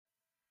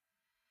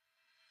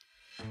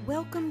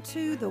Welcome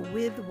to the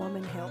With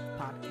Woman Health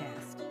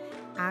podcast.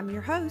 I'm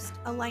your host,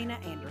 Elena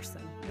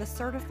Anderson, the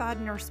certified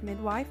nurse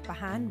midwife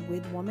behind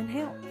With Woman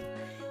Health.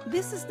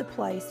 This is the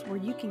place where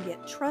you can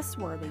get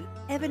trustworthy,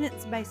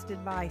 evidence-based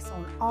advice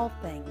on all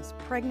things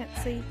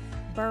pregnancy,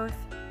 birth,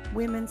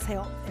 women's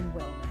health, and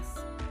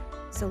wellness.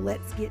 So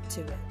let's get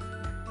to it.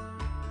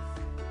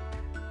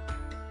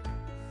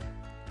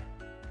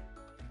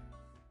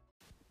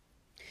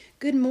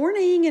 Good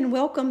morning and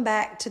welcome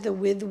back to the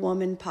With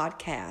Woman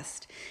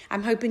podcast.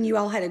 I'm hoping you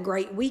all had a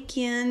great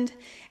weekend.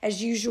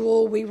 As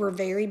usual, we were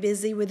very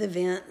busy with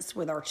events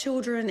with our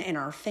children and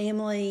our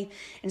family.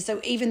 And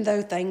so even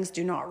though things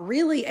do not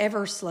really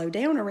ever slow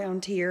down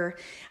around here,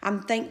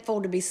 I'm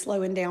thankful to be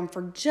slowing down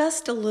for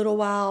just a little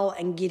while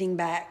and getting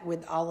back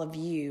with all of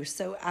you.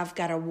 So I've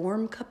got a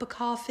warm cup of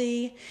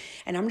coffee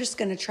and I'm just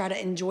going to try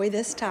to enjoy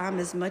this time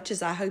as much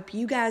as I hope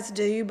you guys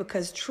do,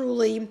 because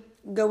truly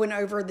going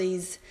over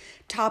these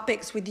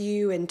topics with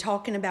you and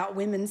talking about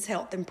women's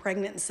health and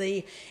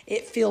pregnancy,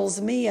 it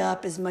fills me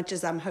up as much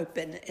as I'm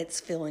hoping it's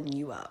filling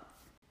you up.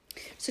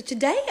 So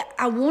today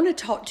I want to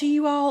talk to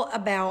you all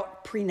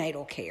about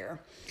prenatal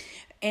care.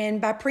 And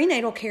by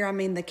prenatal care, I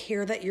mean the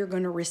care that you're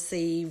going to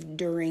receive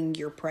during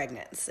your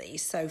pregnancy.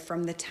 So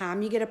from the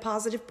time you get a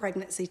positive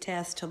pregnancy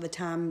test till the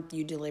time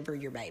you deliver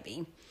your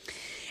baby.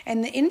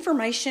 And the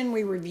information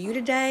we review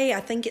today,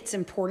 I think it's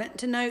important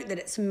to note that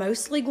it's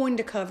mostly going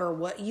to cover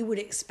what you would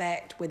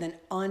expect with an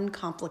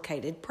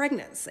uncomplicated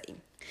pregnancy.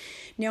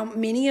 Now,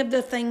 many of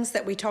the things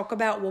that we talk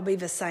about will be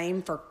the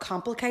same for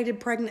complicated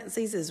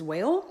pregnancies as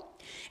well.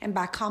 And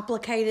by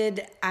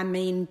complicated, I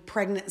mean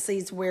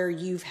pregnancies where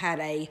you've had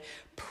a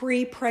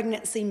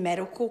pre-pregnancy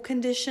medical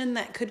condition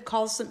that could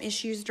cause some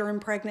issues during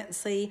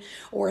pregnancy,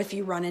 or if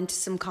you run into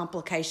some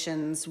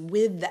complications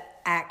with the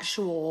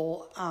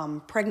actual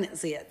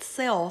pregnancy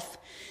itself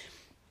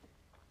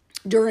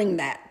during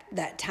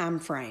that time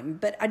frame.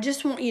 But I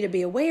just want you to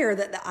be aware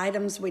that the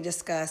items we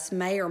discuss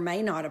may or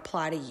may not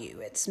apply to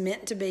you. It's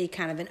meant to be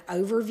kind of an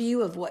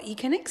overview of what you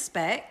can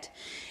expect,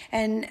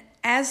 and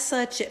as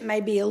such, it may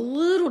be a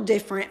little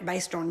different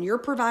based on your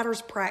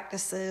provider's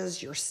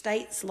practices, your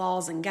state's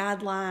laws and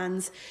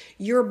guidelines,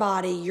 your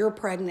body, your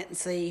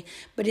pregnancy.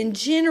 But in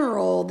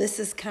general, this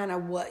is kind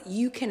of what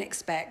you can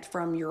expect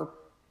from your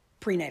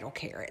prenatal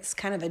care. It's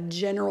kind of a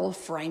general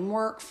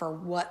framework for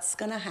what's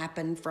going to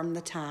happen from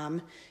the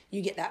time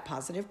you get that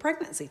positive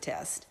pregnancy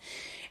test.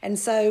 And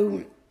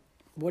so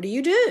what do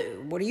you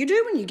do? What do you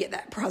do when you get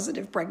that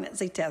positive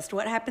pregnancy test?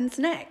 What happens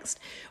next?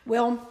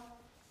 Well,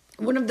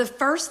 one of the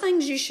first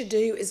things you should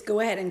do is go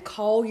ahead and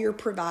call your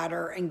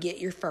provider and get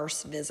your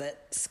first visit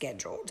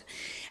scheduled.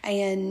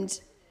 And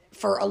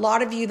for a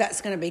lot of you,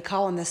 that's going to be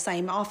calling the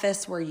same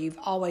office where you've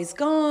always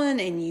gone,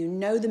 and you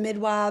know the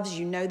midwives,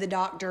 you know the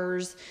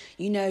doctors,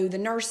 you know the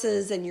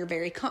nurses, and you're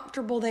very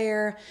comfortable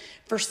there.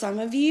 For some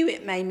of you,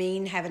 it may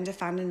mean having to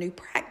find a new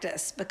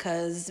practice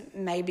because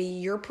maybe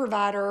your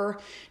provider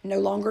no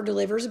longer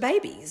delivers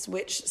babies,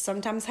 which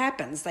sometimes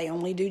happens. They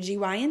only do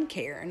GYN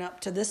care, and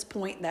up to this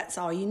point, that's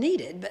all you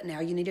needed, but now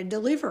you need a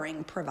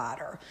delivering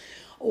provider.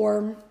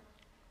 Or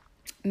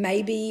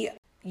maybe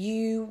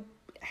you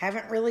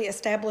haven't really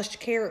established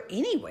care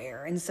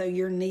anywhere, and so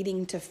you're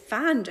needing to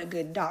find a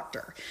good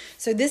doctor.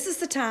 So this is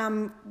the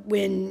time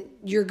when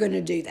you're going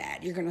to do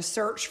that. You're going to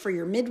search for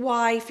your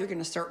midwife, you're going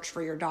to search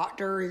for your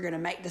doctor, you're going to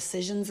make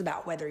decisions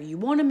about whether you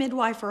want a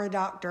midwife or a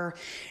doctor.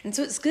 And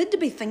so it's good to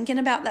be thinking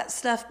about that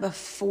stuff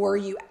before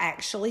you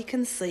actually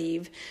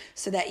conceive,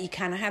 so that you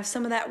kind of have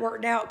some of that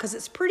worked out, because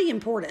it's pretty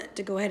important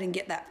to go ahead and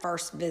get that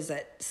first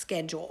visit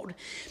scheduled.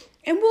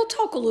 And we'll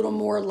talk a little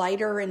more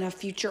later in a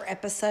future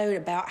episode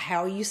about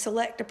how you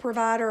select a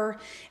provider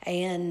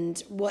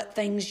and what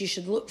things you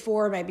should look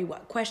for, maybe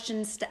what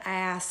questions to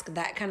ask,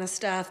 that kind of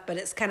stuff. But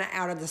it's kind of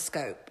out of the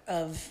scope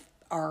of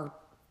our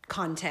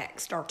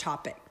context, our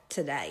topic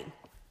today.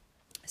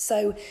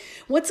 So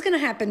what's going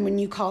to happen when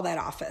you call that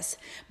office?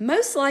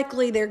 Most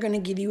likely they're going to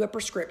give you a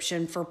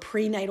prescription for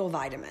prenatal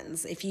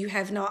vitamins if you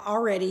have not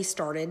already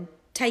started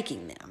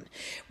taking them,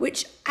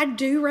 which I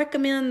do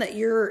recommend that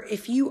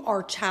if you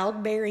are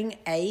childbearing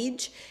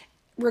age,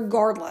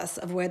 regardless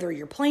of whether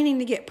you're planning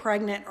to get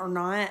pregnant or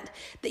not,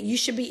 that you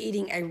should be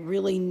eating a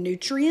really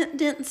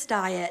nutrient-dense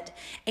diet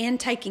and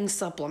taking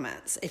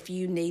supplements if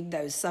you need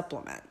those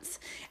supplements.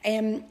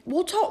 And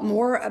we'll talk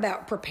more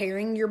about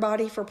preparing your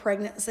body for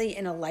pregnancy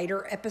in a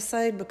later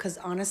episode, because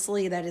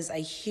honestly, that is a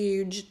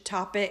huge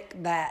topic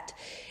that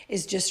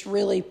is just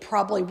really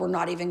probably we're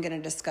not even going to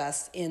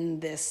discuss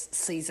in this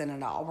season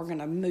at all. We're going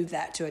to move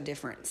that to a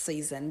different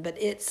season, but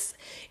it's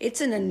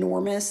an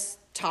enormous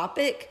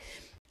topic.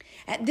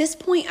 At this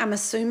point, I'm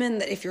assuming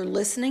that if you're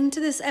listening to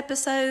this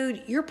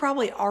episode, you're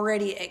probably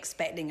already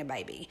expecting a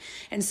baby.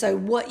 And so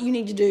what you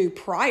need to do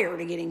prior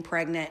to getting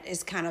pregnant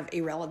is kind of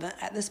irrelevant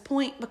at this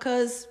point,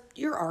 because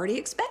you're already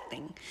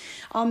expecting.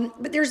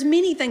 But there's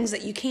many things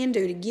that you can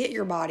do to get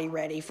your body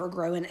ready for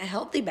growing a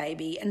healthy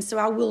baby. And so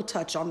I will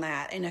touch on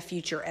that in a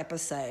future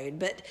episode.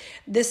 But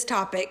this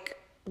topic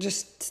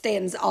just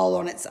stands all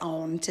on its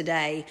own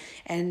today,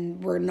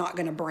 and we're not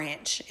going to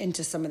branch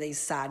into some of these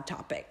side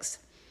topics.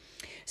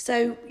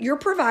 So your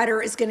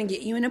provider is going to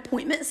get you an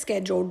appointment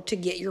scheduled to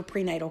get your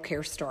prenatal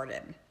care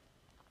started.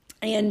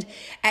 And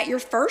at your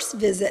first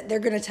visit, they're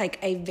going to take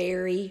a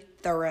very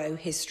thorough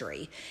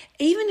history.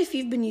 Even if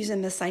you've been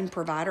using the same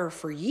provider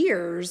for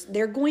years,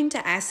 they're going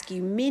to ask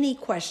you many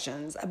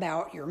questions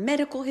about your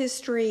medical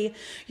history,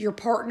 your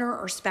partner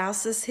or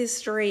spouse's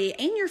history,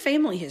 and your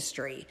family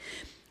history.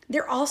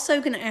 They're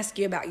also going to ask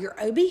you about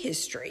your OB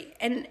history.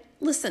 And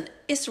listen,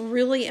 it's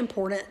really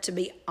important to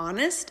be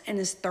honest and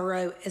as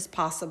thorough as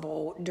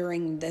possible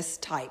during this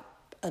type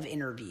of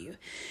interview.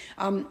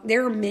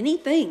 There are many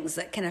things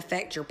that can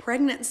affect your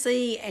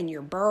pregnancy and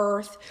your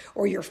birth,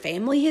 or your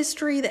family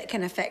history that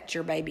can affect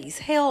your baby's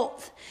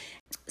health.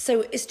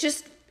 So it's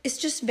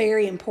just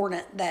very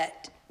important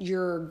that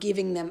you're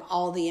giving them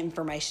all the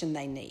information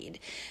they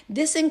need.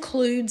 This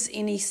includes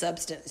any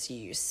substance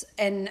use,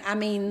 and I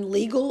mean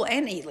legal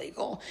and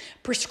illegal.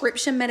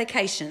 Prescription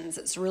medications,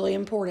 it's really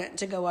important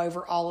to go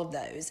over all of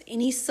those.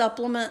 Any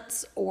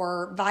supplements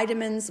or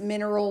vitamins,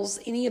 minerals,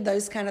 any of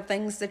those kind of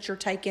things that you're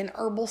taking,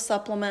 herbal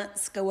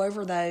supplements, go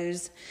over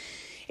those.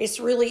 It's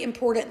really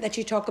important that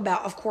you talk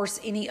about, of course,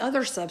 any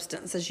other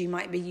substances you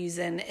might be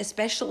using,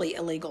 especially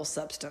illegal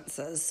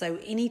substances. So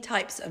any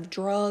types of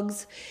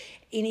drugs,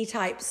 any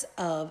types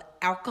of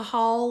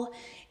alcohol,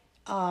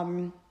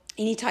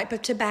 any type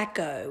of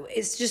tobacco.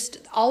 It's just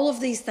all of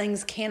these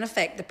things can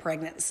affect the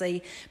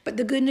pregnancy. But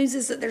the good news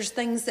is that there's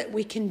things that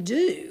we can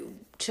do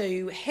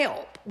to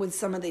help with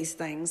some of these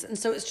things. And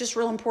so it's just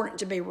real important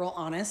to be real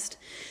honest.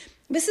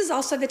 This is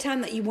also the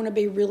time that you want to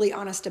be really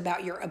honest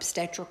about your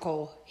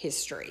obstetrical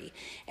history.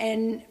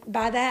 And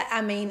by that,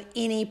 I mean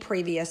any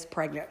previous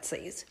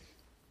pregnancies.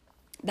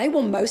 They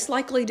will most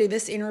likely do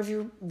this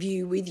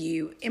interview with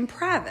you in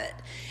private.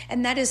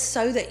 And that is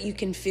so that you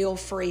can feel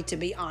free to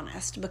be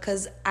honest,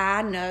 because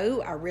I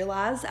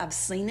realize, I've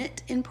seen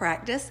it in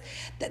practice,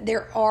 that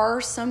there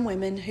are some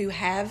women who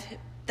have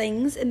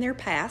things in their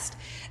past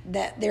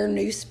that their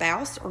new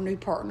spouse or new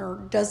partner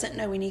doesn't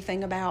know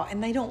anything about,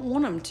 and they don't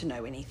want them to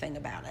know anything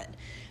about it.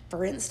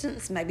 For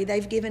instance, maybe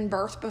they've given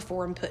birth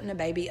before and putting a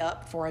baby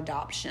up for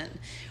adoption,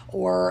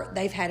 or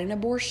they've had an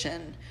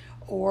abortion,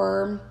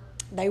 or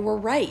they were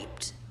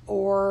raped,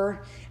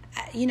 or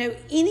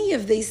any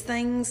of these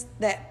things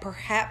that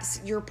perhaps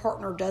your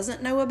partner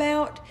doesn't know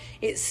about.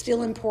 It's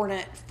still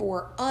important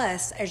for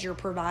us as your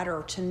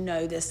provider to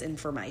know this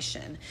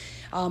information.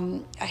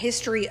 A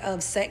history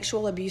of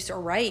sexual abuse or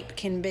rape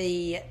can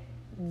be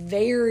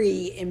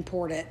very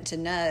important to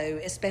know,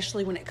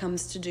 especially when it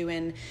comes to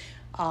doing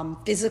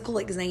physical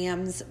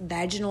exams,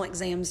 vaginal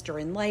exams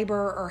during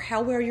labor, or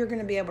how well you're going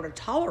to be able to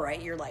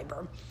tolerate your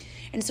labor.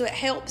 And so it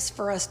helps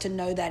for us to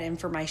know that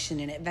information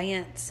in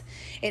advance.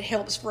 It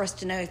helps for us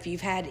to know if you've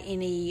had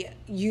any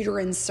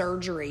uterine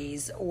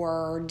surgeries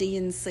or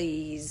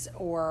D&Cs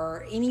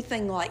or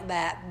anything like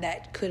that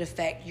that could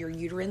affect your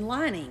uterine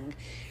lining.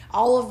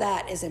 All of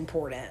that is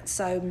important.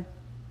 So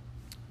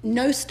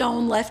no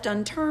stone left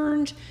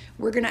unturned.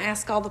 We're going to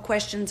ask all the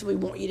questions. We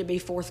want you to be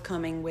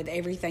forthcoming with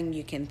everything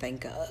you can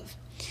think of.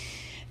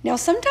 Now,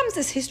 sometimes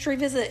this history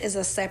visit is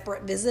a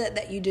separate visit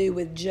that you do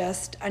with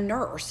just a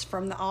nurse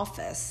from the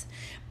office.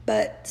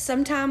 But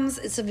sometimes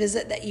it's a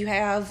visit that you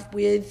have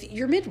with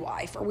your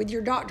midwife or with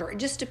your doctor. It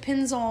just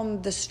depends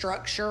on the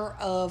structure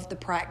of the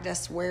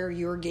practice where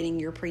you're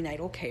getting your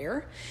prenatal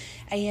care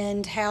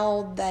and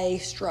how they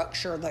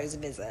structure those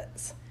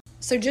visits.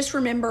 So just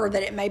remember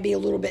that it may be a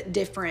little bit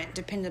different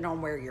depending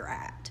on where you're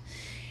at.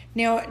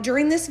 Now,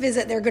 during this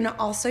visit, they're going to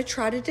also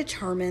try to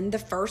determine the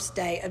first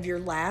day of your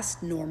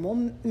last normal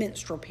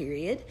menstrual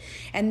period,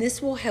 and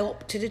this will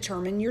help to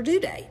determine your due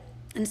date.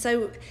 And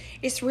so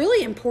it's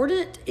really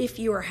important, if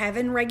you are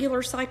having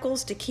regular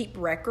cycles, to keep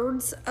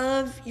records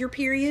of your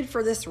period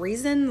for this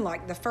reason,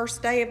 like the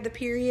first day of the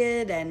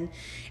period and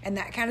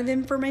that kind of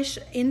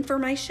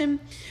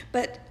information.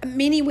 But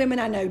many women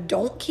I know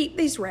don't keep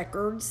these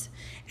records,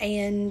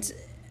 and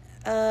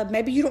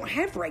maybe you don't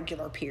have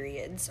regular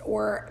periods,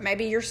 or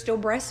maybe you're still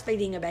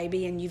breastfeeding a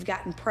baby and you've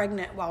gotten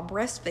pregnant while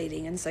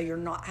breastfeeding, and so you're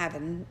not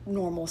having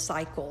normal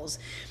cycles.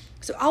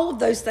 So all of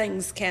those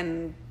things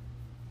can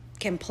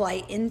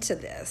play into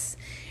this.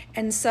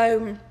 And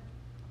so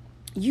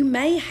you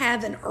may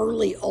have an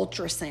early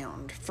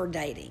ultrasound for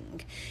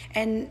dating,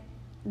 and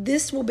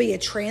this will be a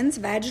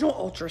transvaginal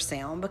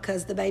ultrasound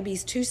because the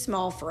baby's too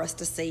small for us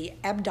to see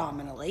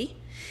abdominally.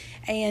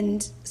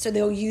 And so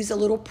they'll use a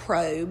little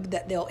probe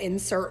that they'll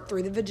insert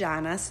through the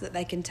vagina so that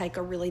they can take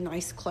a really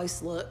nice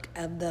close look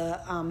of the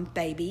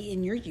baby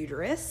in your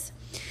uterus.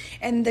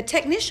 And the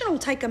technician will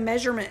take a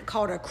measurement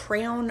called a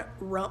crown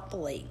rump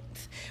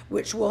length,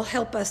 which will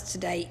help us to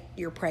date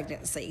your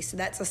pregnancy. So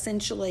that's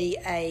essentially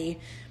a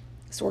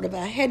sort of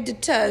a head to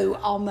toe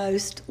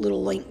almost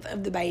little length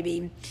of the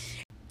baby.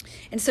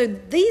 And so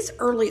these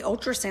early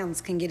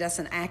ultrasounds can get us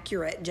an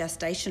accurate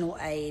gestational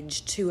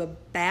age to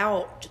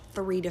about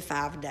 3 to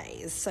 5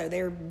 days. So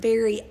they're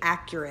very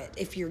accurate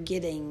if you're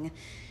getting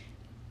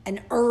an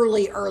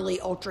early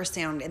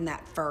ultrasound in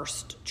that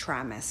first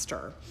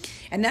trimester.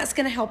 And that's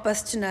going to help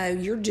us to know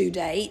your due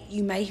date.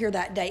 You may hear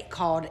that date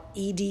called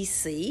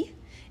EDC,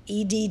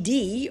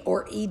 EDD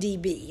or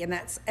EDB, and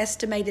that's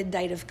estimated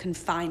date of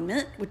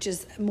confinement, which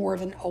is more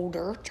of an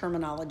older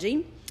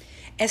terminology,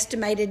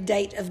 estimated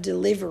date of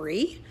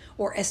delivery,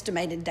 or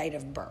estimated date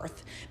of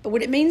birth. But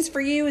what it means for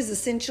you is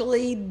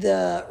essentially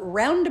the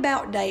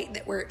roundabout date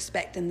that we're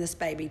expecting this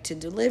baby to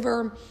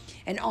deliver,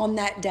 and on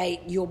that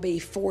date, you'll be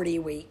 40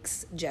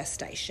 weeks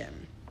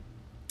gestation.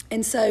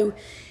 And so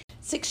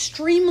it's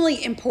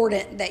extremely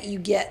important that you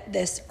get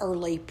this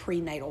early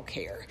prenatal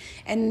care.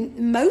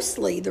 And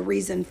mostly the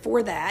reason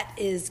for that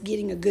is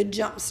getting a good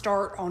jump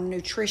start on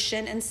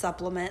nutrition and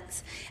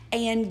supplements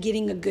and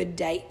getting a good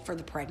date for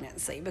the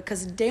pregnancy.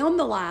 Because down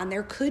the line,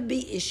 there could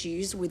be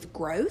issues with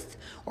growth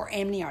or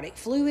amniotic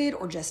fluid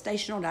or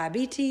gestational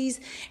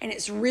diabetes. And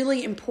it's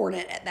really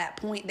important at that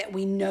point that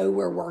we know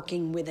we're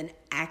working with an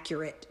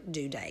accurate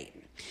due date.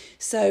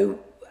 So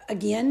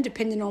again,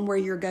 depending on where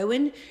you're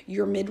going,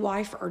 your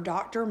midwife or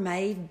doctor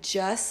may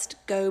just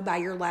go by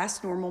your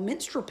last normal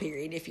menstrual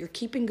period. If you're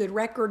keeping good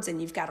records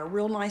and you've got a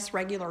real nice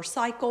regular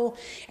cycle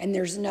and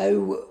there's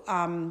no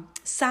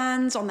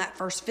signs on that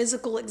first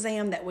physical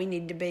exam that we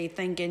need to be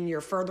thinking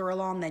you're further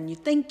along than you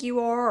think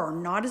you are or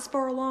not as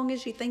far along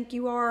as you think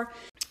you are.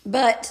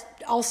 But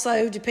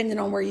also, depending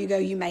on where you go,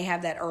 you may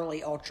have that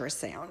early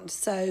ultrasound.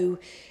 So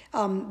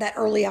that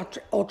early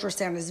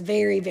ultrasound is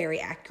very, very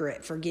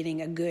accurate for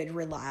getting a good,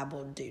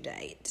 reliable due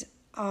date.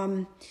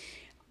 On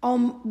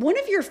one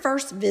of your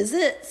first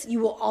visits, you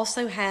will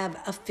also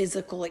have a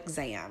physical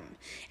exam.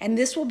 And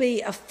this will be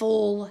a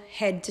full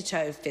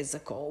head-to-toe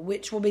physical,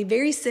 which will be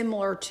very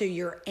similar to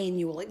your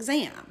annual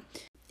exam.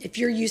 If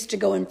you're used to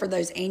going for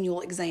those annual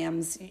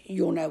exams,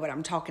 you'll know what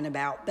I'm talking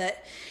about. But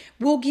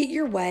we'll get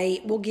your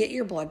weight, we'll get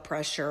your blood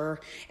pressure,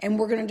 and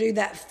we're going to do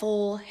that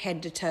full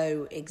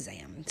head-to-toe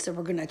exam. So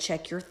we're going to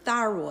check your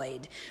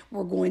thyroid.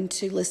 We're going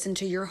to listen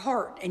to your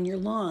heart and your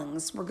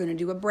lungs. We're going to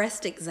do a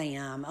breast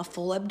exam, a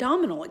full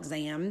abdominal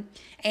exam,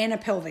 and a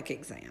pelvic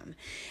exam.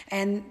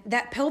 And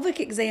that pelvic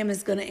exam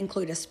is going to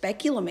include a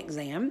speculum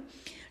exam,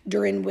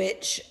 during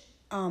which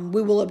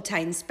we will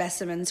obtain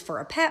specimens for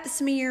a pap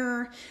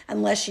smear,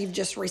 unless you've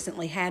just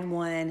recently had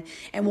one.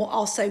 And we'll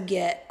also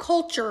get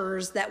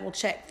cultures that will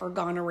check for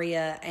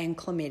gonorrhea and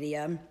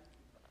chlamydia.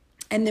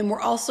 And then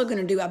we're also going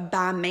to do a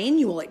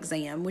bimanual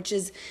exam, which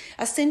is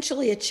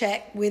essentially a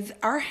check with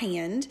our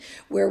hand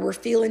where we're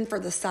feeling for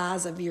the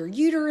size of your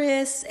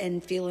uterus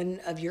and feeling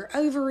of your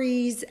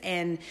ovaries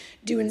and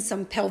doing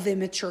some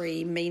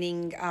pelvimetry,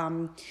 meaning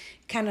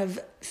kind of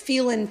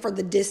feeling for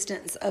the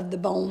distance of the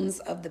bones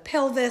of the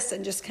pelvis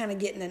and just kind of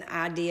getting an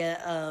idea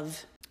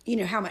of,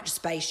 how much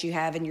space you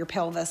have in your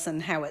pelvis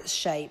and how it's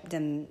shaped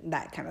and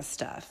that kind of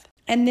stuff.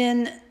 And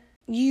then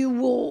you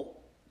will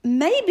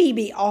maybe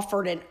be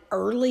offered an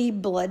early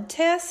blood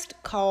test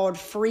called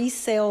free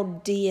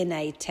cell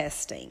DNA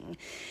testing.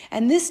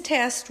 And this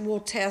test will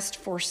test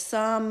for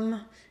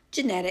some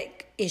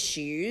genetic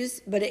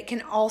issues, but it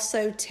can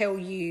also tell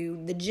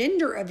you the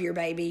gender of your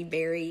baby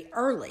very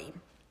early.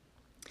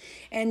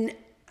 And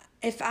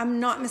if I'm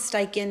not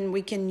mistaken,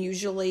 we can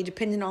usually,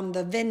 depending on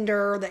the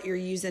vendor that you're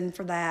using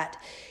for that,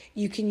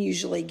 you can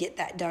usually get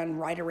that done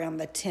right around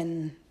the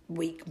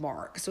 10-week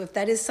mark. So if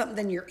that is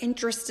something you're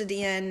interested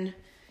in,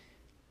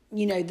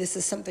 this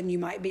is something you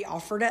might be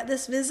offered at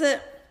this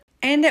visit.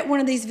 And at one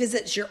of these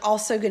visits, you're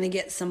also going to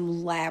get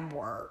some lab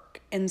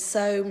work. And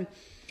so,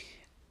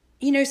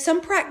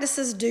 some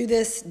practices do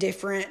this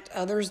different.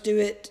 Others do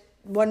it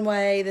one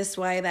way, this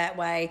way, that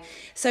way.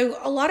 So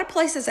a lot of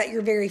places at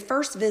your very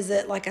first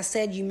visit, like I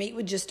said, you meet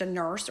with just a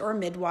nurse or a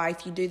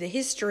midwife, you do the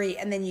history,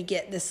 and then you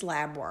get this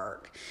lab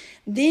work.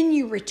 Then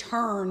you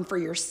return for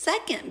your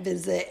second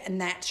visit, and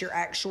that's your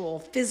actual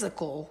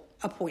physical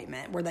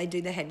appointment where they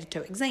do the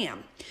head-to-toe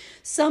exam.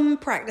 Some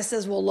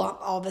practices will lump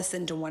all this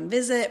into one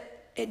visit.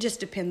 It just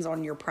depends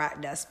on your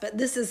practice, but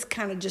this is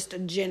kind of just a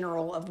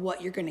general of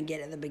what you're going to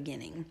get at the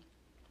beginning.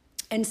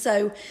 And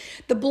so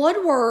the blood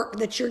work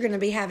that you're going to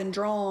be having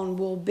drawn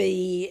will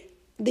be,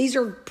 these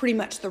are pretty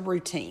much the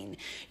routine.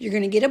 You're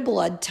going to get a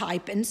blood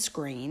type and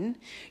screen.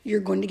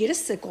 You're going to get a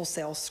sickle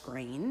cell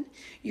screen.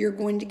 You're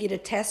going to get a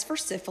test for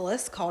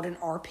syphilis called an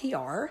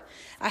RPR,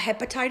 a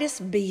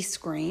hepatitis B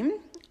screen,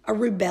 a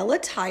rubella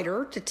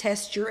titer to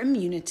test your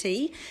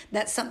immunity.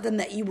 That's something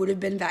that you would have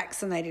been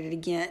vaccinated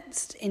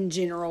against in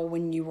general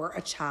when you were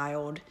a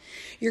child.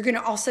 You're going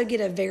to also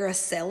get a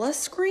varicella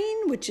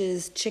screen, which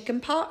is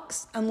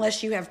chickenpox,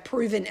 unless you have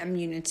proven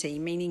immunity,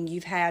 meaning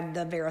you've had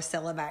the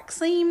varicella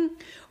vaccine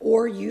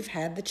or you've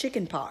had the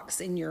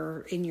chickenpox in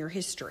your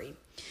history.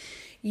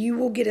 You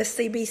will get a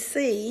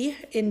CBC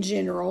in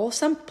general.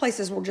 Some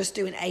places will just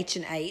do an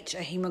H&H,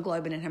 a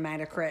hemoglobin and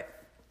hematocrit.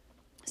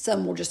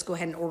 Some will just go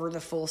ahead and order the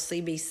full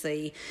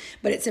CBC,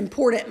 but it's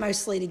important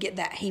mostly to get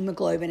that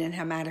hemoglobin and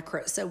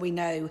hematocrit so we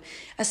know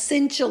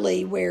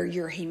essentially where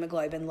your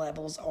hemoglobin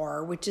levels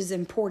are, which is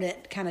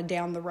important kind of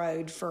down the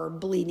road for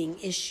bleeding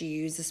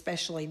issues,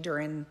 especially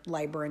during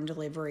labor and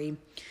delivery.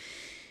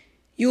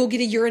 You will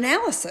get a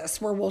urinalysis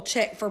where we'll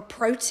check for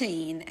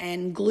protein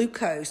and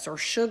glucose or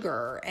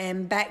sugar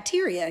and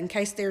bacteria in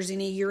case there's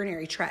any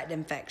urinary tract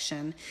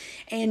infection.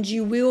 And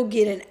you will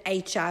get an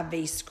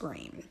HIV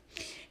screen.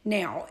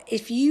 Now,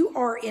 if you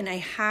are in a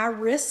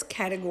high-risk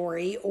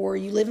category or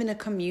you live in a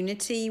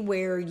community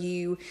where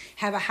you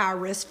have a high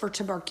risk for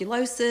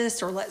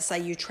tuberculosis, or let's say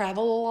you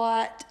travel a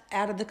lot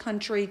out of the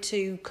country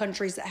to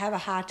countries that have a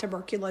high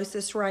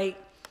tuberculosis rate,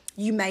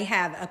 you may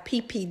have a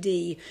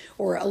PPD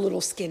or a little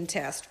skin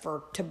test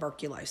for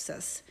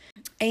tuberculosis.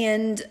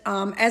 And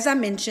as I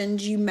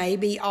mentioned, you may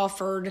be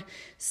offered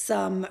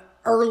the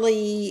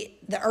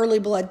early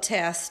blood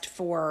test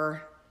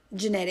for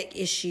genetic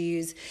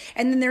issues.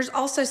 And then there's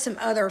also some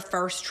other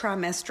first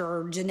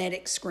trimester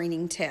genetic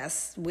screening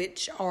tests,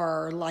 which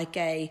are like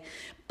a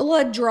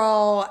blood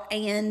draw,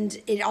 and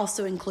it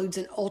also includes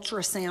an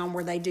ultrasound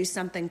where they do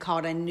something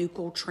called a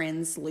nuchal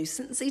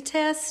translucency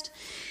test.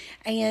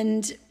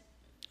 And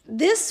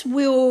this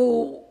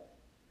will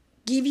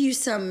give you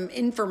some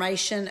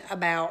information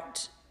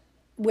about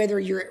whether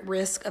you're at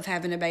risk of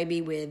having a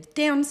baby with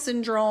Down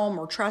syndrome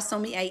or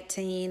trisomy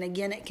 18.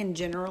 Again, it can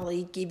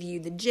generally give you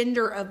the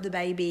gender of the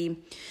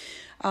baby,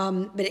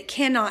 but it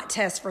cannot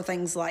test for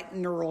things like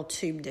neural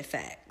tube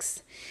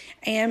defects.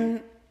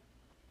 And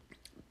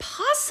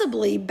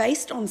possibly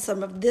based on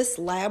some of this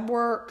lab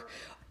work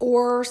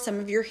or some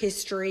of your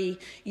history,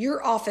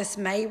 your office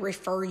may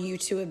refer you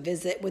to a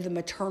visit with a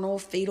maternal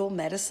fetal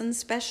medicine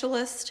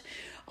specialist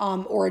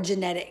or a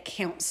genetic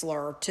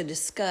counselor to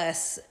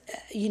discuss,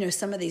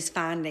 some of these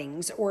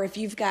findings. Or if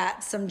you've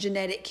got some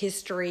genetic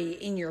history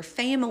in your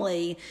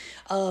family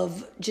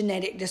of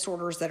genetic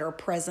disorders that are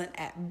present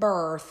at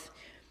birth,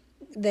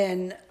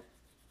 then,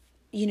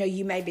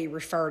 you may be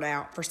referred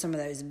out for some of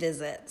those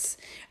visits.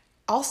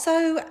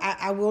 Also,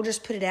 I will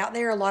just put it out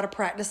there, a lot of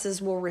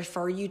practices will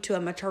refer you to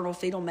a maternal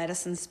fetal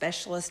medicine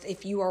specialist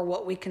if you are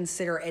what we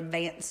consider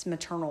advanced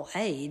maternal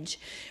age,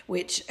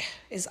 which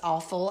is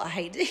awful. I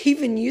hate to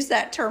even use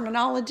that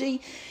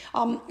terminology,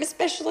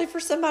 especially for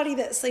somebody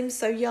that seems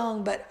so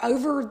young, but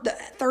over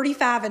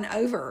 35 and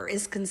over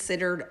is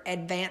considered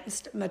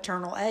advanced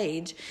maternal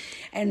age.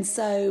 And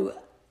so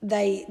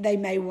they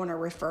may want to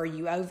refer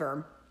you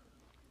over.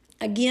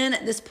 Again,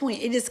 at this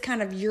point, it is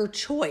kind of your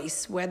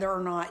choice whether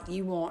or not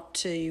you want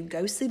to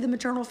go see the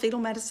maternal fetal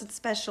medicine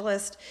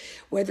specialist,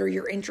 whether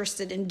you're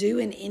interested in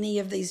doing any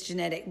of these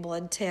genetic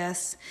blood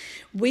tests.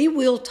 We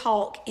will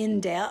talk in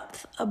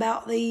depth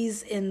about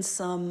these in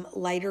some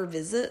later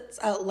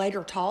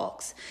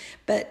talks.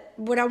 But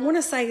what I want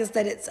to say is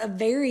that it's a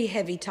very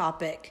heavy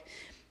topic.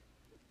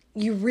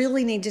 You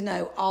really need to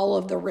know all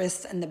of the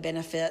risks and the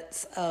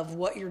benefits of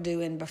what you're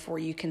doing before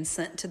you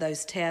consent to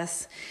those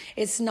tests.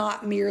 It's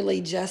not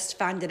merely just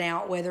finding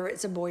out whether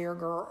it's a boy or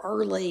girl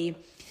early.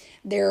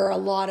 There are a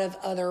lot of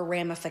other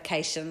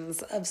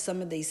ramifications of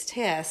some of these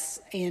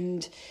tests.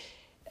 And,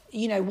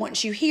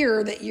 once you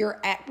hear that you're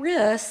at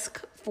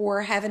risk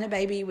for having a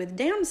baby with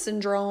Down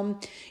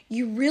syndrome,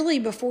 you really,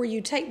 before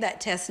you take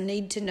that test,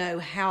 need to know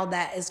how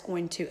that is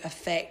going to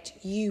affect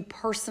you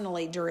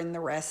personally during the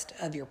rest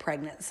of your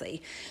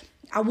pregnancy.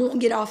 I won't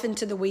get off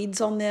into the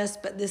weeds on this,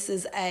 but this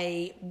is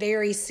a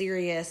very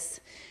serious,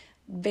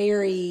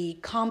 very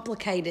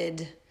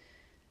complicated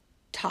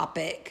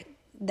topic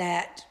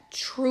that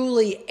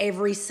truly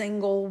every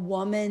single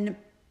woman,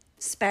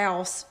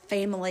 spouse,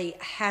 family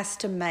has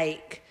to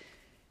make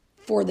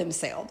for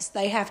themselves.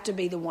 They have to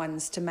be the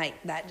ones to make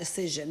that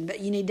decision,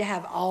 but you need to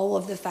have all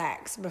of the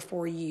facts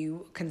before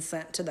you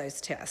consent to those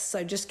tests.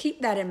 So just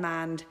keep that in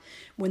mind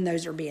when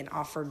those are being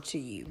offered to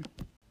you.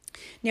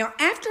 Now,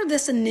 after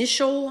this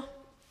initial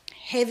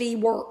heavy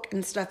work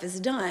and stuff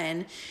is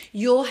done,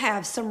 you'll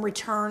have some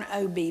return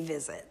OB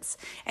visits.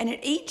 And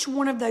at each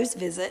one of those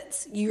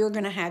visits, you're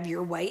going to have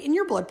your weight and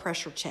your blood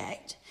pressure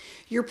checked.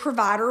 Your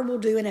provider will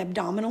do an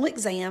abdominal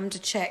exam to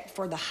check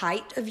for the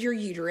height of your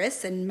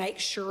uterus and make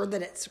sure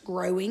that it's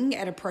growing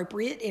at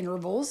appropriate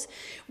intervals.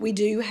 We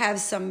do have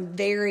some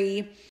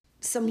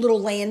little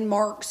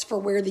landmarks for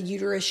where the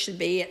uterus should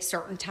be at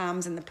certain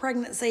times in the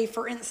pregnancy.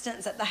 For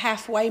instance, at the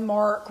halfway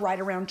mark, right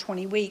around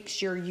 20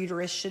 weeks, your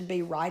uterus should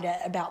be right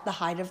at about the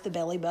height of the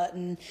belly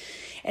button.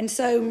 And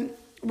so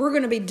we're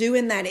going to be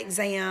doing that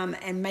exam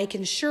and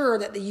making sure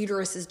that the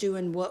uterus is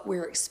doing what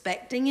we're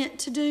expecting it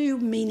to do,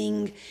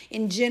 meaning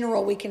in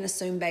general, we can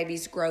assume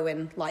baby's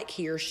growing like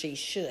he or she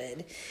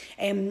should.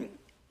 And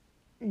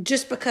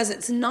just because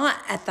it's not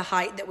at the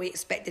height that we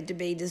expect it to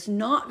be does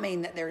not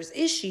mean that there's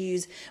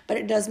issues, but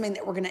it does mean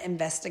that we're going to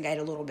investigate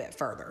a little bit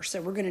further.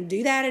 So we're going to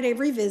do that at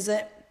every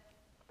visit.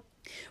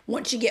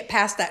 Once you get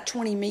past that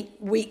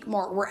 20-week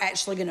mark, we're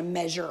actually going to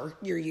measure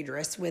your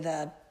uterus with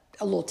a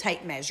little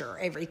tape measure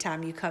every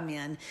time you come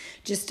in,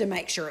 just to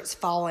make sure it's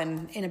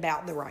falling in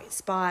about the right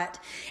spot.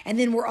 And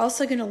then we're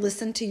also going to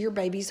listen to your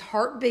baby's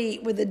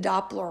heartbeat with a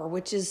Doppler,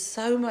 which is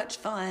so much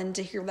fun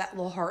to hear that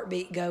little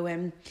heartbeat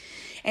going.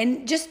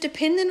 And just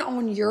depending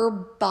on your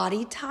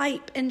body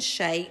type and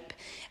shape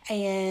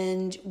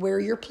and where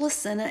your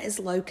placenta is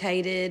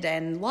located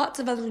and lots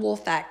of other little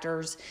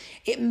factors,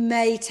 it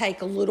may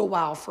take a little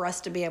while for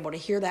us to be able to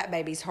hear that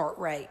baby's heart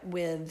rate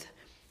with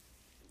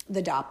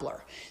the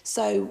Doppler.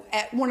 So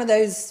at one of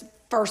those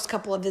first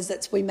couple of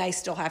visits, we may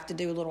still have to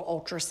do a little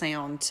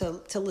ultrasound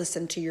to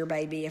listen to your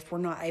baby if we're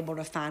not able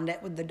to find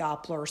it with the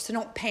Doppler. So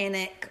don't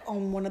panic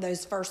on one of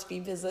those first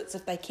few visits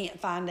if they can't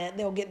find it.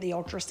 They'll get the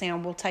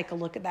ultrasound. We'll take a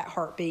look at that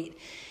heartbeat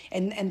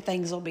and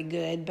things will be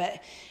good.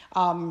 But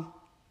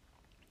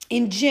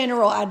in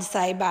general, I'd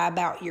say by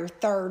about your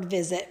third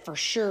visit for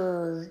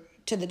sure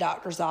to the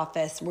doctor's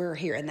office, we're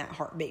hearing that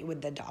heartbeat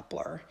with the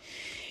Doppler.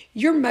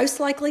 You're most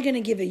likely going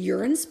to give a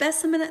urine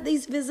specimen at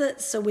these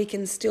visits so we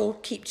can still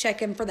keep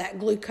checking for that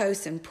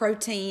glucose and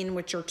protein,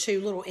 which are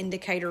two little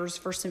indicators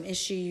for some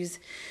issues.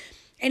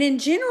 And in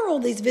general,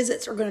 these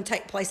visits are going to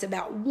take place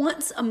about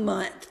once a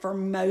month for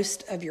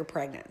most of your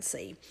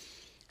pregnancy.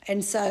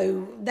 And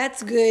so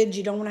that's good.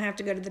 You don't want to have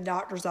to go to the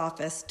doctor's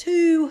office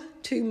too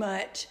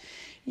much.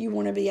 You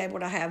want to be able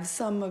to have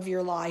some of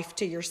your life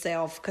to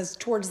yourself because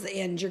towards the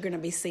end, you're going to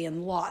be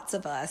seeing lots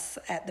of us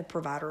at the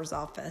provider's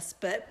office.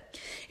 But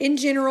in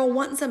general,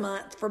 once a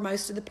month for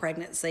most of the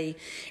pregnancy.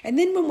 And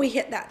then when we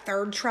hit that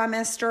third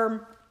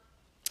trimester,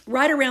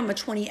 right around the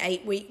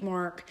 28-week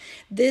mark,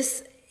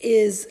 this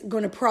is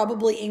going to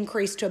probably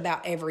increase to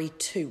about every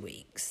 2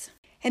 weeks.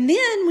 And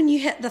then when you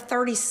hit the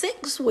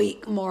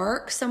 36-week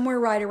mark, somewhere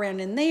right around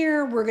in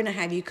there, we're going to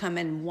have you come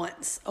in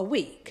once a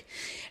week.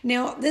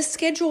 Now, this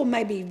schedule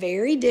may be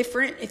very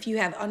different if you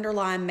have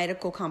underlying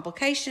medical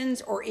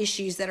complications or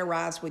issues that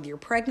arise with your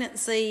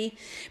pregnancy,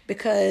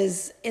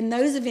 because in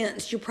those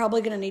events, you're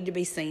probably going to need to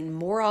be seen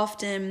more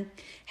often,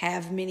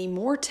 have many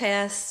more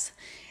tests,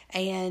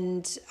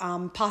 and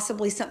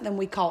possibly something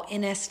we call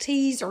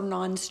NSTs or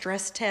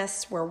non-stress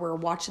tests where we're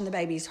watching the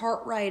baby's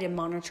heart rate and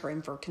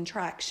monitoring for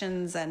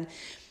contractions. And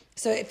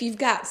so if you've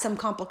got some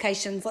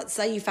complications, let's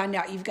say you find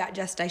out you've got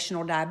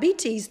gestational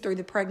diabetes through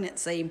the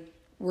pregnancy,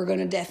 we're going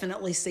to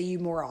definitely see you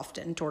more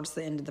often towards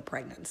the end of the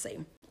pregnancy.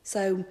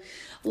 So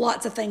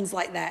lots of things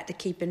like that to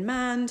keep in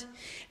mind.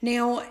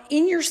 Now,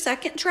 in your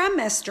second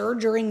trimester,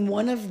 during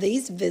one of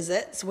these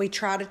visits, we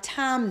try to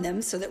time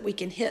them so that we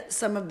can hit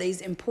some of these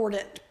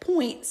important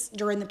points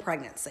during the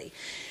pregnancy.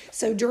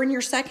 So during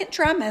your second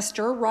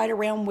trimester, right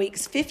around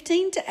weeks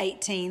 15 to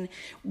 18,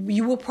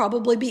 you will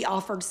probably be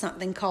offered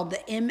something called the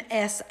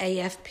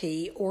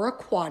MSAFP or a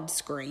quad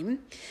screen.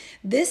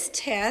 This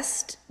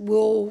test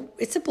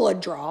it's a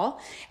blood draw,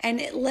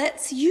 and it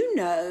lets you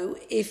know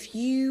if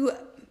you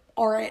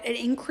are at an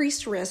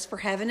increased risk for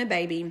having a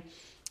baby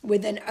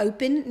with an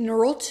open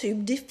neural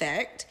tube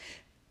defect,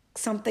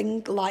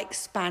 something like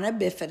spina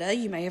bifida.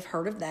 You may have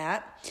heard of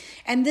that.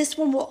 And this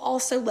one will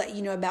also let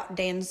you know about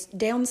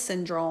Down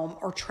syndrome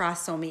or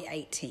trisomy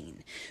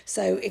 18.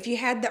 So if you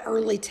had the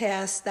early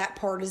test, that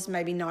part is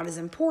maybe not as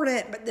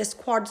important, but this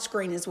quad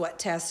screen is what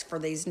tests for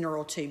these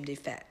neural tube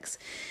defects.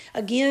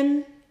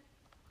 Again,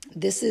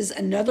 this is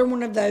another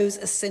one of those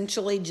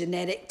essentially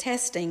genetic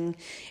testing.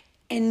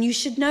 And you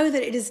should know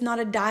that it is not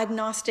a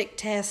diagnostic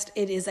test,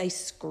 it is a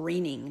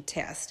screening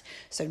test.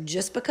 So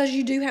just because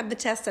you do have the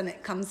test and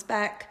it comes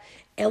back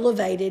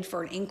elevated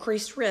for an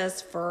increased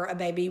risk for a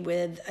baby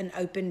with an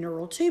open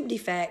neural tube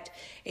defect,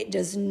 it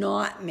does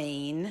not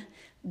mean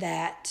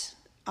that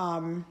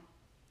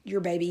your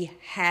baby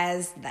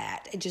has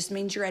that. It just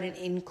means you're at an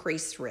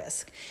increased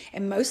risk.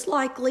 And most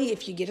likely,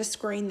 if you get a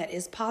screen that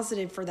is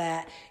positive for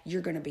that,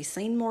 you're going to be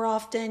seen more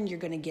often, you're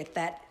going to get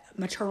that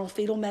maternal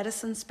fetal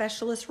medicine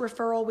specialist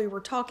referral we were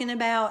talking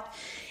about.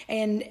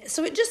 And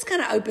so it just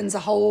kind of opens a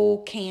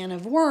whole can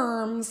of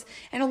worms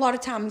and a lot of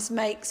times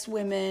makes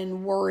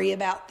women worry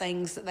about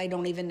things that they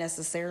don't even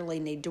necessarily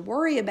need to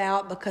worry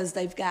about because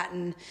they've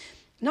gotten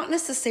not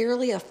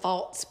necessarily a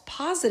false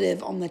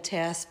positive on the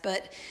test,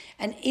 but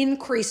an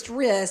increased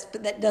risk,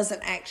 but that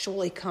doesn't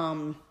actually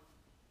come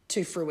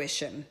to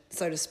fruition,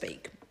 so to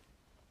speak.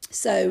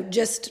 So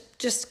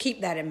just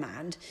keep that in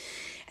mind.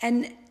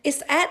 And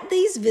it's at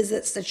these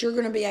visits that you're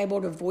going to be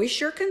able to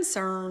voice your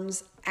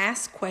concerns,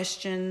 ask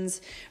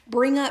questions,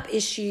 bring up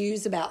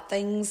issues about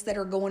things that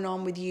are going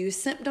on with you,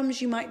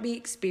 symptoms you might be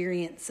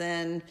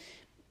experiencing,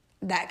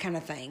 that kind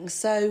of thing.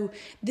 So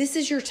this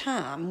is your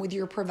time with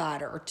your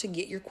provider to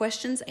get your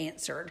questions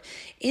answered.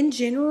 In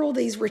general,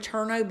 these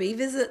return OB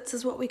visits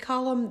is what we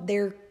call them.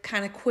 They're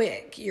kind of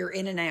quick. You're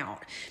in and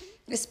out.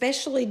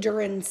 Especially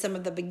during some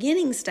of the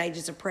beginning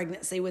stages of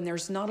pregnancy when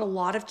there's not a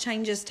lot of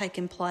changes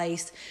taking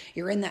place.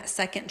 You're in that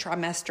second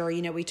trimester.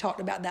 You know, we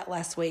talked about that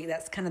last week.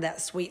 That's kind of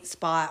that sweet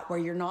spot where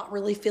you're not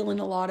really feeling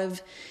a lot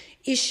of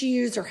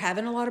issues or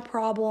having a lot of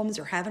problems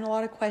or having a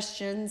lot of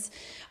questions.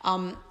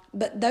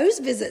 But those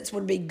visits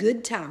would be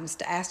good times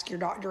to ask your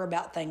doctor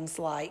about things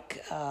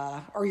like,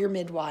 or your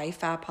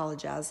midwife, I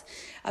apologize,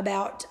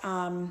 about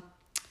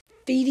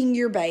feeding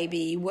your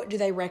baby, what do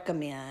they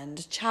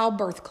recommend,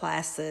 childbirth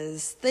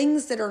classes,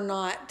 things that are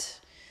not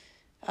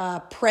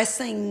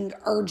pressing,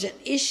 urgent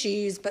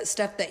issues, but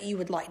stuff that you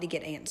would like to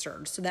get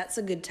answered. So that's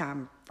a good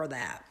time for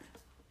that.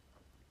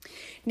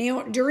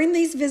 Now, during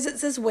these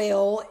visits as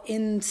well,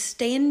 in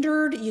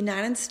standard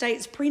United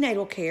States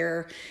prenatal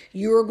care,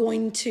 you're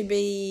going to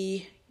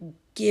be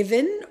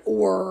given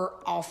or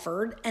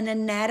offered an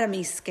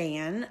anatomy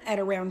scan at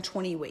around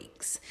 20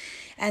 weeks.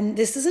 And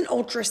this is an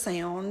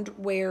ultrasound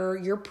where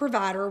your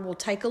provider will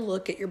take a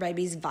look at your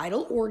baby's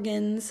vital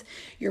organs,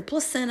 your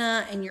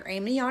placenta, and your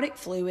amniotic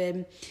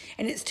fluid.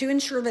 And it's to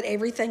ensure that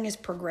everything is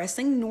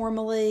progressing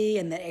normally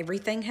and that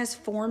everything has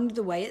formed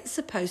the way it's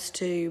supposed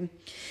to.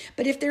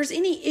 But if there's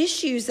any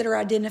issues that are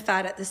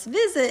identified at this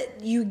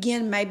visit, you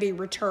again may be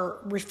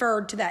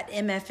referred to that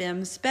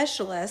MFM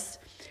specialist,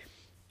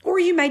 or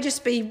you may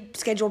just be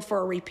scheduled for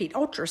a repeat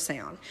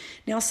ultrasound.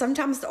 Now,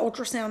 sometimes the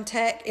ultrasound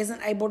tech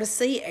isn't able to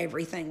see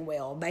everything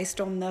well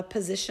based on the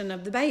position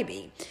of the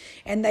baby,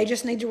 and they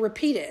just need to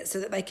repeat it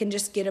so that they can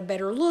just get a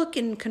better look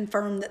and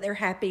confirm that they're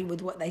happy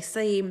with what they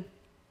see.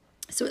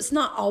 So it's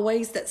not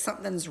always that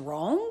something's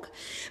wrong,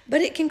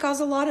 but it can cause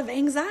a lot of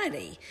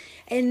anxiety.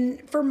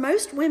 And for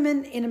most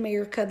women in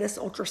America, this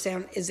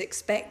ultrasound is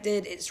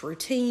expected. It's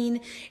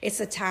routine. It's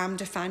a time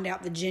to find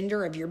out the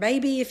gender of your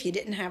baby if you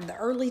didn't have the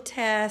early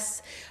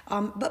tests.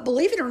 But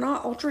believe it or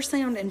not,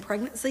 ultrasound in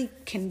pregnancy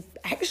can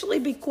actually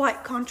be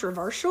quite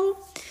controversial.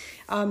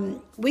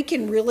 We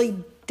can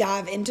really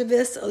dive into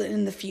this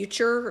in the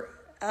future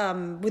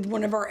with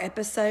one of our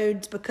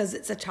episodes because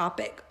it's a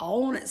topic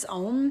all on its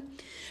own.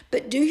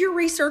 But do your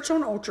research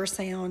on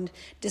ultrasound.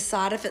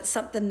 Decide if it's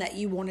something that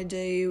you want to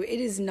do. It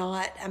is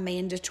not a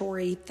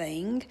mandatory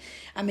thing.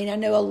 I mean, I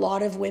know a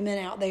lot of women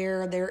out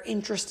there, they're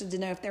interested to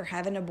know if they're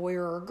having a boy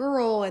or a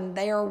girl, and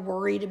they are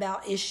worried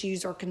about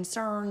issues or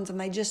concerns, and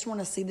they just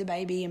want to see the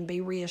baby and be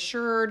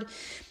reassured.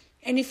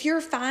 And if you're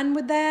fine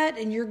with that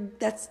and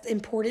that's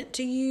important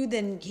to you,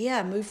 then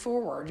yeah, move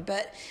forward.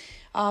 But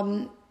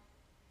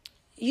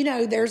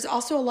there's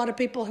also a lot of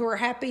people who are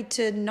happy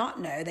to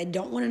not know. They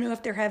don't want to know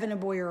if they're having a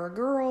boy or a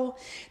girl.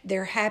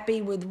 They're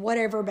happy with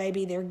whatever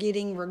baby they're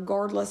getting,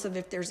 regardless of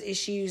if there's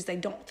issues. They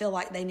don't feel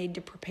like they need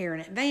to prepare in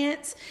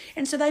advance.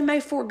 And so they may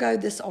forego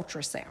this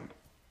ultrasound.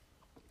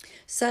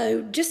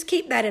 So just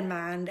keep that in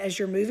mind as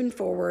you're moving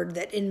forward,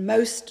 that in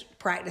most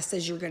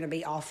practices, you're going to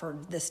be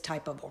offered this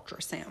type of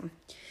ultrasound.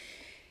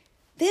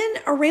 Then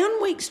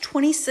around weeks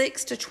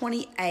 26 to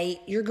 28,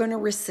 you're going to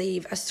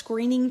receive a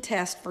screening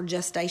test for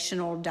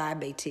gestational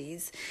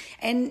diabetes.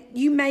 And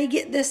you may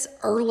get this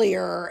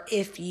earlier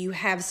if you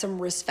have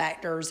some risk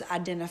factors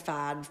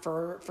identified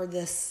for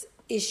this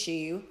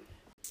issue.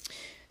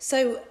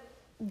 So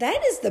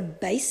that is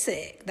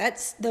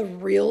that's the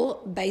real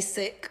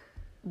basic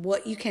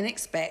what you can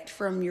expect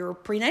from your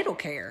prenatal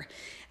care.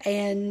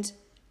 And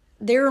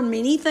there are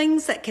many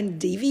things that can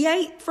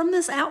deviate from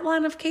this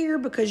outline of care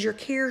because your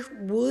care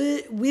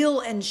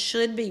will and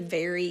should be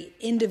very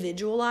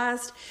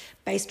individualized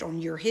based on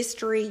your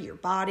history, your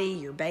body,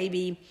 your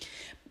baby.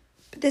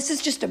 But this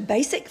is just a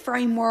basic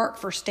framework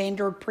for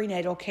standard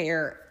prenatal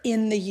care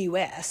in the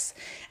U.S.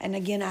 And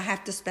again, I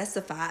have to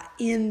specify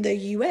in the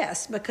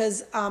U.S.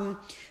 because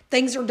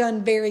things are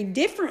done very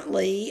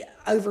differently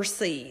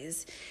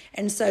overseas.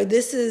 And so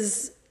this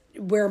is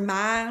where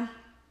my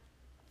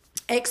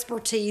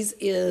expertise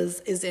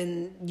is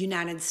in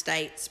United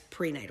States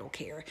prenatal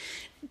care.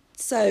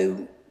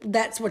 So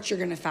that's what you're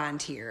going to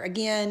find here.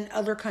 Again,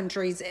 other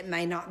countries, it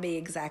may not be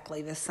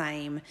exactly the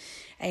same,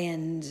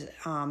 and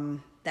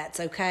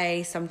that's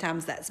okay.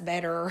 Sometimes that's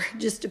better.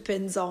 Just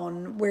depends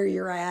on where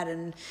you're at,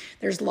 and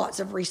there's lots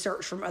of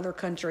research from other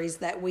countries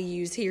that we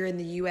use here in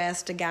the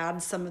U.S. to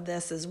guide some of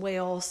this as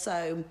well.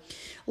 So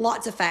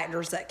lots of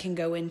factors that can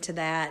go into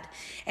that.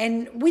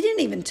 And we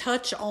didn't even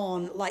touch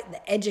on like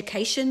the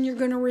education you're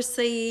going to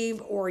receive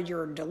or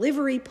your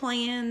delivery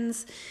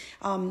plans.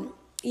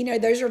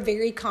 Those are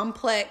very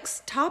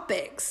complex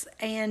topics,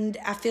 and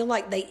I feel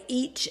like they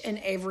each and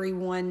every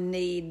one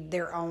need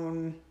their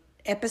own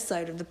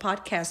episode of the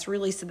podcast,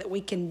 really, so that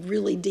we can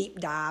really deep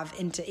dive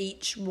into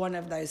each one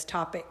of those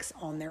topics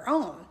on their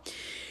own.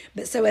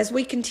 But so as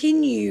we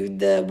continue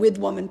the With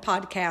Woman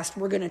podcast,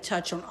 we're going to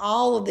touch on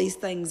all of these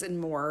things and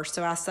more.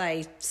 So I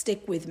say,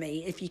 stick with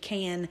me if you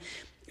can.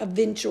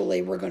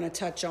 Eventually, we're going to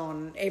touch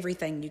on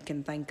everything you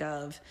can think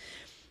of.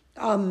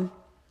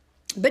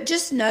 But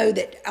just know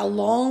that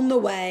along the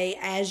way,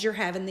 as you're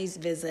having these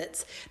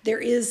visits, there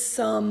is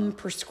some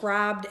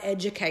prescribed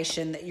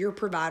education that your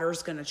provider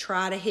is going to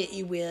try to hit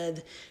you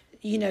with,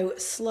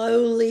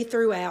 slowly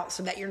throughout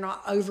so that you're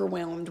not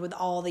overwhelmed with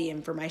all the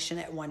information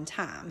at one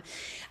time.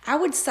 I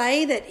would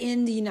say that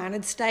in the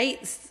United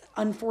States,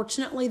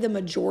 unfortunately, the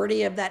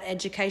majority of that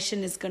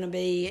education is going to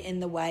be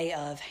in the way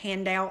of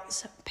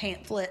handouts,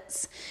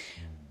 pamphlets,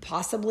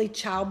 possibly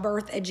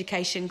childbirth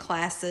education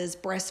classes,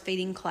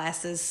 breastfeeding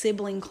classes,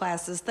 sibling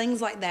classes,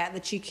 things like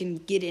that you can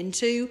get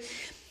into.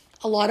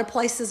 A lot of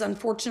places,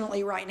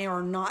 unfortunately, right now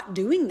are not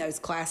doing those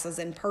classes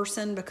in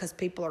person because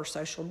people are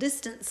social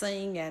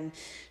distancing and,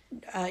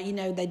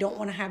 they don't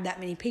want to have that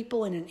many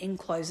people in an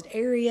enclosed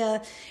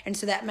area. And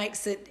so that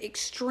makes it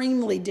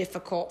extremely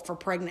difficult for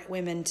pregnant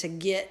women to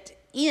get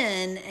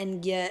in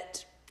and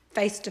get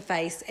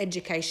face-to-face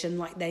education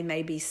like they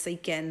may be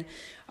seeking.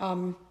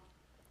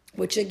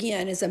 which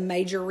again is a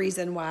major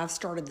reason why I've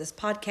started this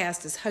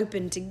podcast, is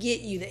hoping to get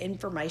you the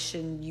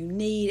information you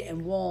need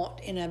and want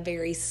in a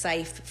very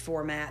safe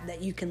format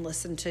that you can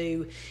listen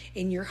to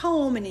in your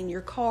home and in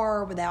your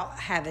car without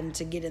having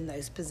to get in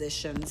those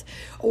positions.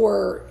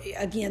 Or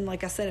again,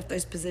 like I said, if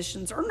those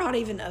positions are not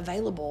even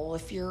available,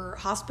 if your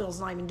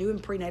hospital's not even doing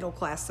prenatal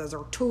classes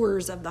or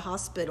tours of the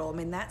hospital, I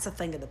mean, that's a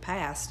thing of the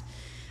past.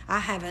 I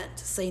haven't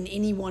seen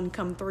anyone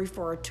come through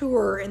for a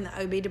tour in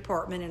the OB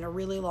department in a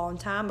really long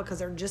time because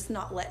they're just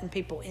not letting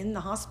people in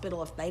the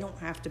hospital if they don't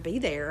have to be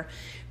there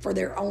for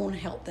their own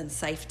health and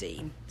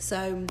safety.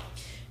 So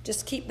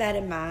just keep that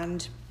in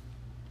mind.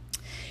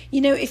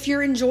 You know, if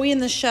you're enjoying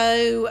the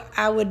show,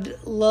 I would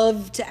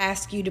love to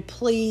ask you to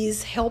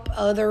please help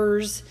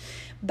others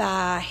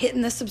by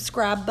hitting the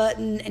subscribe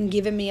button and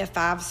giving me a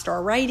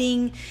 5-star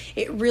rating.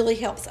 It really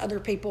helps other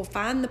people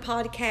find the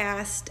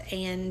podcast.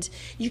 And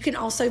you can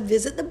also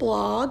visit the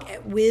blog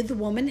at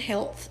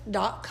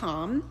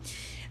withwomanhealth.com.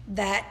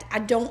 That I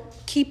don't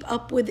keep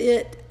up with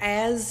it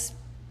as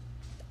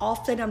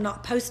often. I'm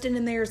not posting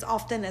in there as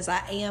often as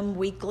I am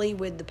weekly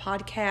with the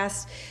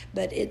podcast,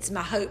 but it's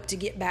my hope to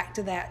get back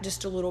to that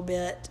just a little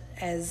bit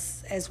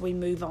as we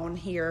move on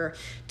here,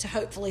 to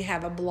hopefully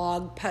have a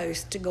blog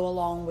post to go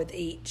along with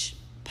each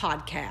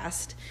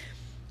podcast.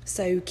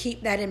 So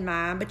keep that in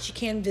mind, but you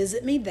can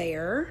visit me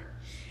there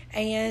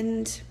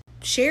and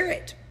share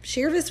it.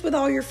 Share this with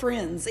all your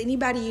friends.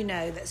 Anybody you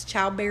know that's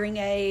childbearing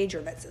age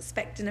or that's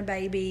expecting a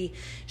baby,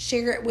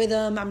 share it with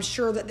them. I'm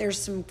sure that there's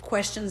some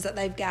questions that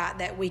they've got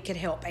that we could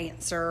help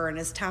answer, and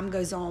as time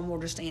goes on,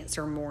 we'll just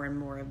answer more and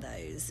more of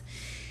those.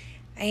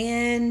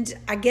 And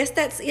I guess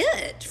that's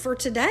it for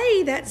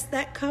today.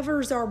 That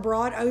covers our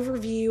broad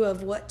overview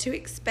of what to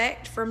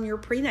expect from your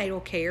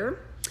prenatal care.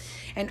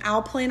 And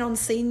I'll plan on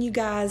seeing you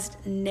guys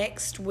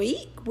next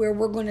week, where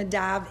we're going to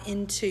dive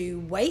into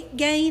weight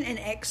gain and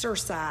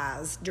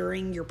exercise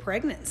during your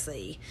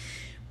pregnancy.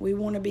 We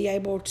want to be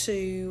able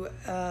to,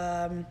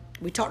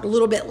 we talked a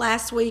little bit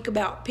last week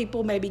about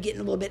people maybe getting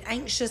a little bit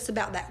anxious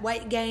about that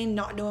weight gain,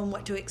 not knowing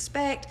what to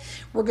expect.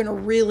 We're going to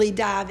really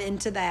dive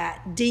into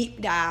that,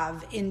 deep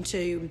dive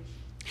into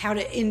how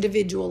to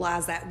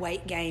individualize that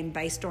weight gain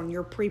based on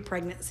your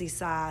pre-pregnancy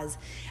size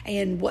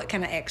and what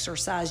kind of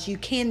exercise you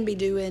can be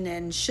doing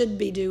and should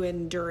be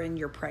doing during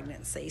your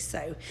pregnancy.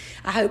 So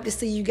I hope to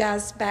see you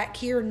guys back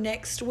here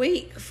next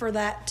week for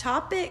that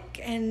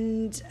topic.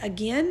 And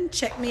again,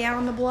 check me out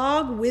on the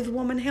blog,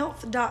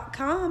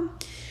 withwomanhealth.com.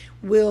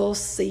 We'll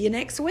see you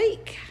next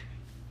week.